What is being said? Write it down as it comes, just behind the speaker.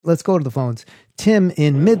Let's go to the phones. Tim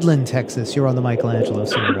in Midland, Texas. You're on the Michelangelo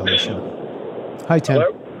Signorelli Show. Hi, Tim.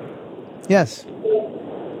 Hello? Yes.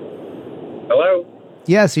 Hello?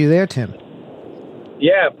 Yes, are you there, Tim?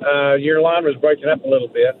 Yeah, your line was breaking up a little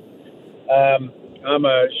bit. I'm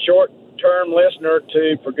a short-term listener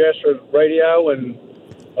to Progressive Radio and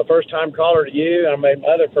a first-time caller to you. I made my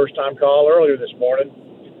other first-time call earlier this morning,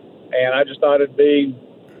 and I just thought it'd be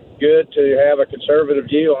good to have a conservative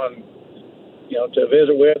view on, to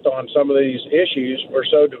visit with on some of these issues. We're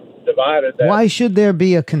so divided. Why should there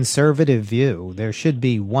be a conservative view? There should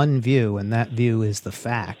be one view, and that view is the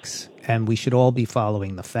facts, and we should all be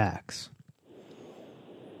following the facts.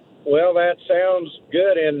 Well, that sounds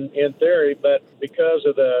good in theory, but because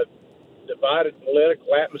of the divided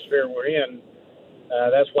political atmosphere we're in,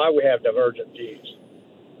 that's why we have divergent views.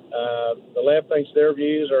 The left thinks their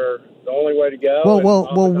views are the only way to go.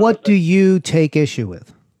 Well, what do you take issue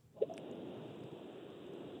with?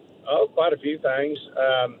 Oh, quite a few things.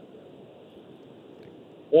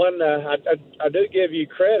 One, I do give you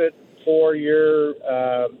credit for your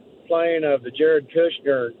playing of the Jared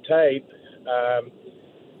Kushner tape.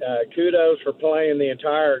 Kudos for playing the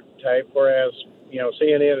entire tape, whereas,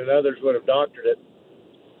 CNN and others would have doctored it.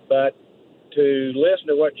 But to listen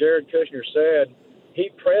to what Jared Kushner said, he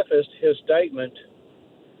prefaced his statement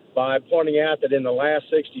by pointing out that in the last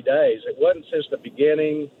 60 days, it wasn't since the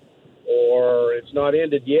beginning or it's not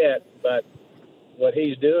ended yet, but what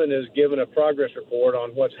he's doing is giving a progress report on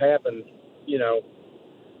what's happened,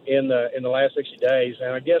 in the last 60 days.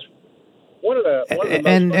 And I guess one of the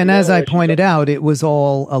and as I pointed out, it was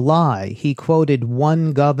all a lie. He quoted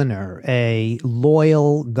one governor, a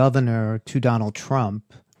loyal governor to Donald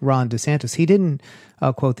Trump, Ron DeSantis. He didn't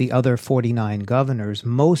quote the other 49 governors,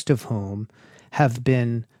 most of whom have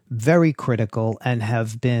been very critical and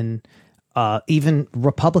have been even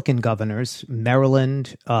Republican governors,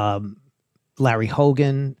 Maryland, Larry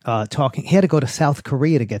Hogan, talking. He had to go to South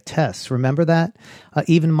Korea to get tests. Remember that?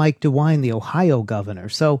 Even Mike DeWine, the Ohio governor.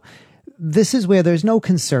 So this is where there's no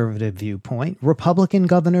conservative viewpoint. Republican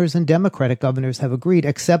governors and Democratic governors have agreed,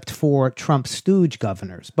 except for Trump stooge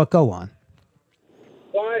governors. But go on.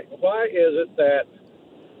 Why is it that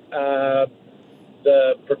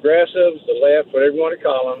the progressives, the left, whatever you want to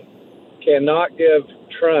call them, cannot give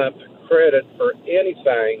Trump credit for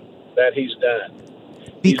anything that he's done?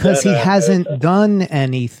 Because he hasn't done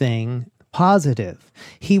anything positive.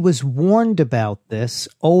 He was warned about this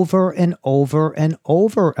over and over and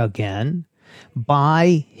over again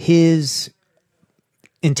by his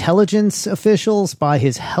intelligence officials, by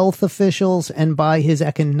his health officials, and by his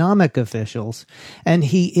economic officials. And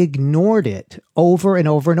he ignored it over and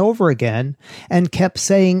over and over again and kept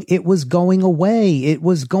saying it was going away. It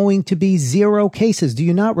was going to be 0 cases. Do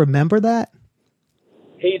you not remember that?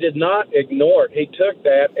 He did not ignore it. He took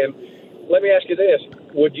that, and let me ask you this.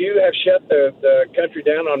 Would you have shut the country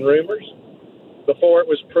down on rumors before it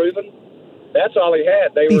was proven? That's all he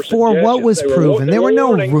had. Before what was proven? There were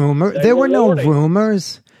no rumors. There were no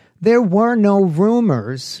rumors. There were no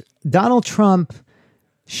rumors. Donald Trump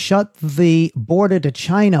shut the border to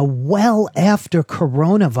China well after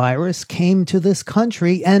coronavirus came to this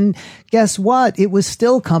country. And guess what? It was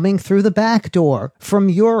still coming through the back door from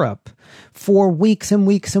Europe for weeks and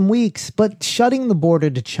weeks and weeks. But shutting the border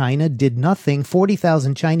to China did nothing.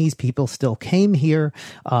 40,000 Chinese people still came here.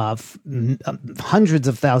 Hundreds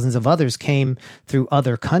of thousands of others came through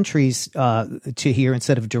other countries to here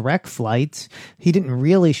instead of direct flights. He didn't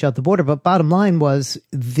really shut the border. But bottom line was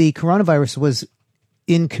the coronavirus was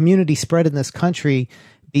in community spread in this country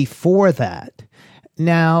before that.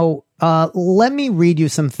 Now, let me read you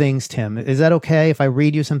some things, Tim. Is that okay if I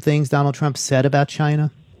read you some things Donald Trump said about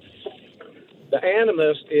China? The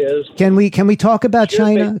animus is... Can we talk about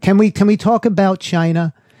China? Can we talk about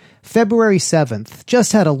China? February 7th,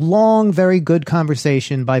 just had a long, very good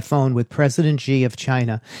conversation by phone with President Xi of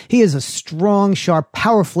China. He is a strong, sharp,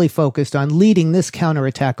 powerfully focused on leading this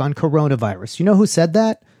counterattack on coronavirus. You know who said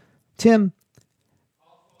that, Tim?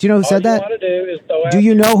 Do you know who said that? Do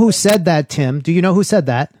you know who said that, Tim? Do you know who said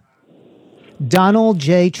that? Donald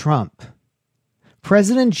J. Trump.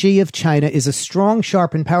 President Xi of China is a strong,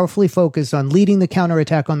 sharp, and powerfully focused on leading the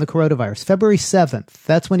counterattack on the coronavirus. February 7th,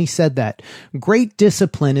 that's when he said that. Great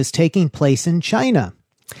discipline is taking place in China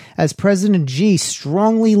as President Xi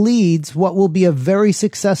strongly leads what will be a very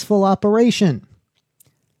successful operation.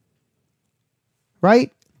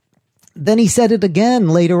 Right? Then he said it again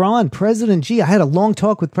later on. President Xi, I had a long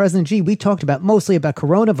talk with President Xi. We talked mostly about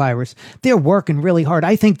coronavirus. They're working really hard.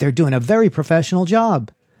 I think they're doing a very professional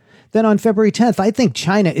job. Then on February 10th, I think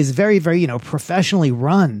China is very, very, professionally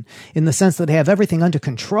run in the sense that they have everything under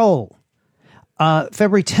control.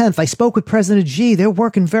 February 10th, I spoke with President Xi. They're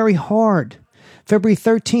working very hard. February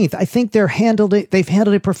 13th, I think they've handled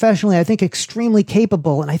it professionally. I think extremely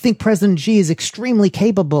capable. And I think President Xi is extremely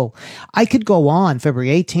capable. I could go on. February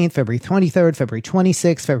 18th, February 23rd, February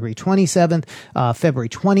 26th, February 27th, February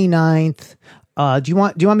 29th. Do you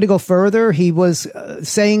want me to go further? He was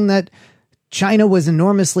saying that China was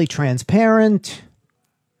enormously transparent.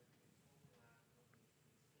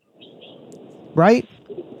 Right?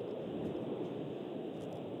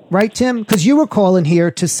 Right, Tim? Because you were calling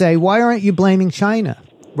here to say, why aren't you blaming China?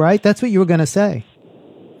 Right? That's what you were going to say.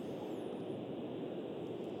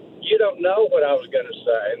 You don't know what I was going to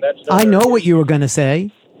say. And that's I know what you were going to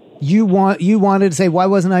say. You wanted to say, why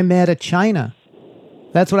wasn't I mad at China?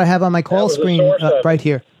 That's what I have on my call screen right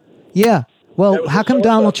here. Yeah. Well, how come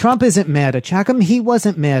Donald Trump isn't mad at China? How come he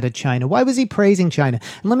wasn't mad at China? Why was he praising China?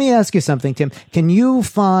 And let me ask you something, Tim. Can you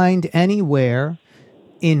find anywhere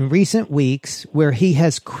in recent weeks where he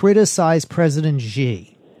has criticized President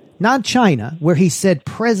Xi, not China, where he said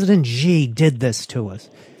President Xi did this to us?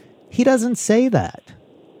 He doesn't say that.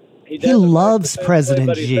 He loves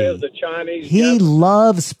President Xi. He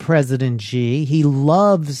loves President Xi. He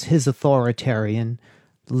loves his authoritarian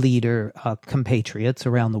leader, compatriots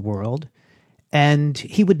around the world. And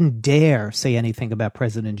he wouldn't dare say anything about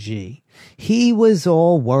President Xi. He was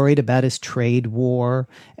all worried about his trade war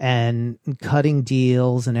and cutting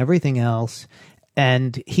deals and everything else.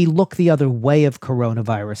 And he looked the other way of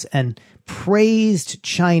coronavirus and praised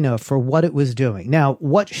China for what it was doing. Now,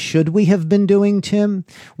 what should we have been doing, Tim?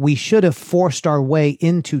 We should have forced our way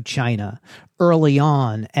into China early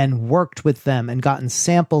on and worked with them and gotten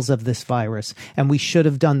samples of this virus. And we should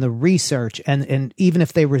have done the research and even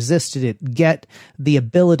if they resisted it, get the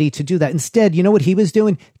ability to do that. Instead, you know what he was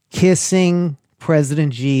doing? Kissing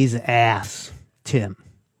President Xi's ass, Tim.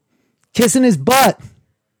 Kissing his butt.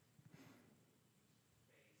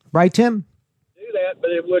 Right, Tim? Do that,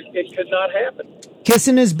 but it could not happen.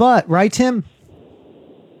 Kissing his butt, right, Tim?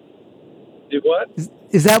 Do what?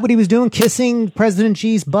 Is that what he was doing? Kissing President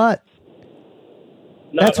Xi's butt?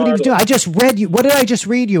 That's what he was doing. I just read you. What did I just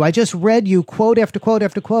read you? I just read you quote after quote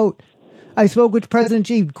after quote. I spoke with President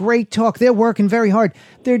Xi. Great talk. They're working very hard.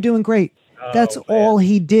 They're doing great. That's all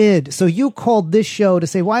he did. So you called this show to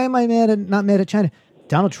say, why am I not mad at China?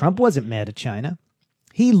 Donald Trump wasn't mad at China.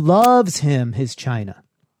 He loves his China.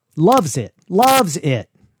 Loves it. Loves it.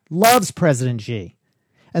 Loves President Xi.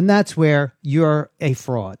 And that's where you're a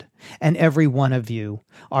fraud. And every one of you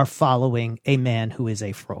are following a man who is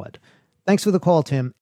a fraud. Thanks for the call, Tim.